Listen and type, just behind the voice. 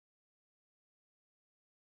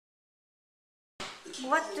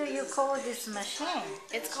What do you call this machine?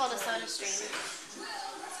 It's called a SodaStream.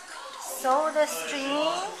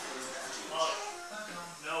 SodaStream.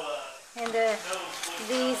 And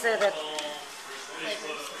these are the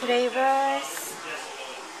flavors.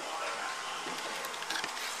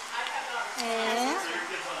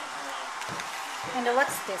 And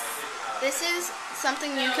what's this? This is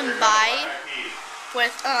something you can buy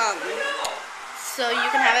with so you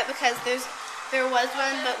can have it because there was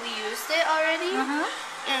one but we used it already.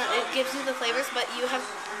 And it gives you the flavors, but you have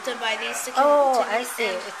to buy these to I see.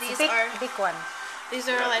 It's these big one. These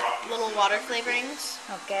are like little water flavorings.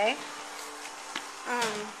 Okay.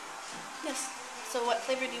 Yes. So what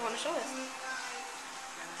flavor do you want to show us?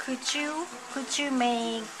 Could you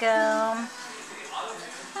make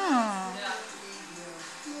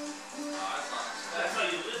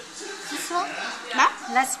this one?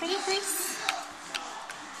 Raspberry, please.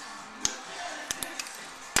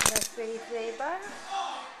 Raspberry flavor.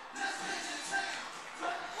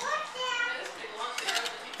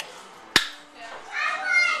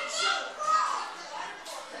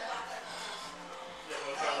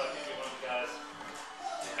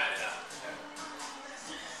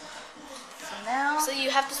 So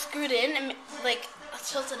you have to screw it in and like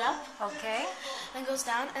tilt it up. Okay. And goes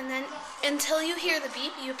down, and then until you hear the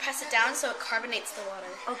beep, you press it down so it carbonates the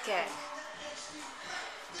water. Okay.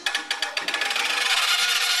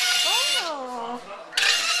 Oh.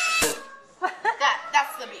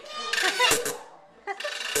 That's the beep.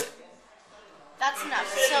 That's enough.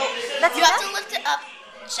 So you have to lift it up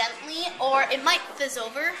gently, or it might fizz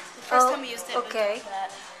over. The first time we used it, okay. We did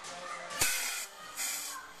that.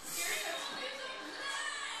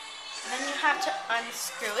 Then you have to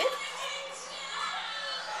unscrew it.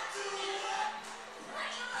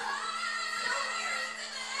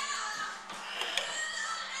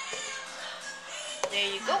 There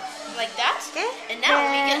you go, like that. Okay. And now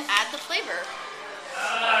we can add the flavor.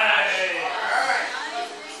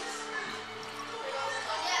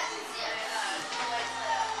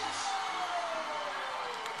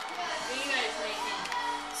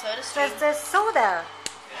 SodaStream. That's the soda.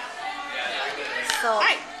 So.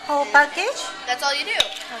 Right. Whole package? That's all you do.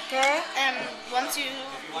 Okay. And once you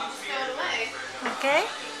throw it away. Okay.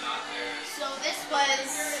 So this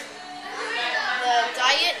was the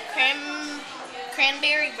diet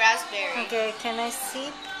cranberry raspberry. Okay, can I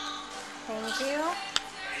sip? Thank you.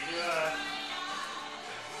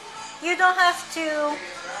 You don't have to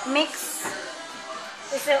mix.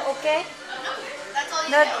 Is it okay? No, that's all you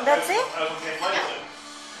do. That's it? Yeah.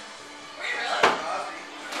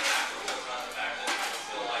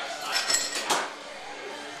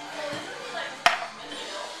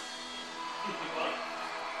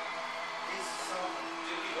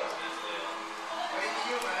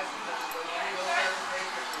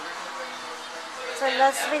 So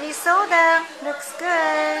raspberry soda looks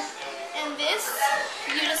good. And this,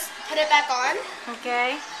 you just put it back on.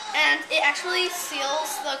 Okay. And it actually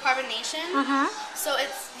seals the carbonation. So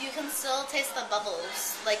you can still taste the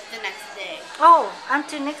bubbles like the next day. Oh,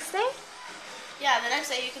 until next day? Yeah, the next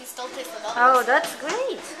day you can still taste the bubbles. Oh, that's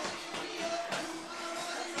great.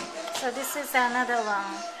 So this is another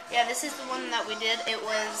one. Yeah, this is the one that we did. It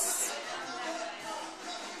was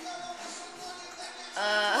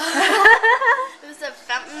it was a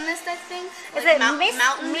fountain mist, I think. Is like it mist?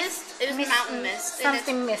 Mountain mist? It was mountain mist.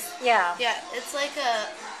 Something mist, yeah. Yeah, it's like a...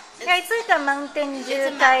 It's like a Mountain Dew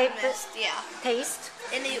it's a type mist, yeah. taste.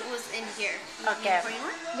 And it was in here. Okay. Pour you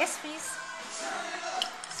more? Yes, please.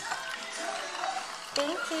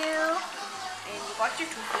 Thank you. And you got your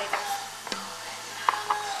 2 flavors.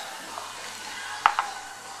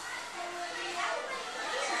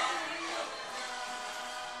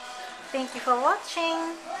 Thank you for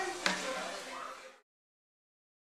watching.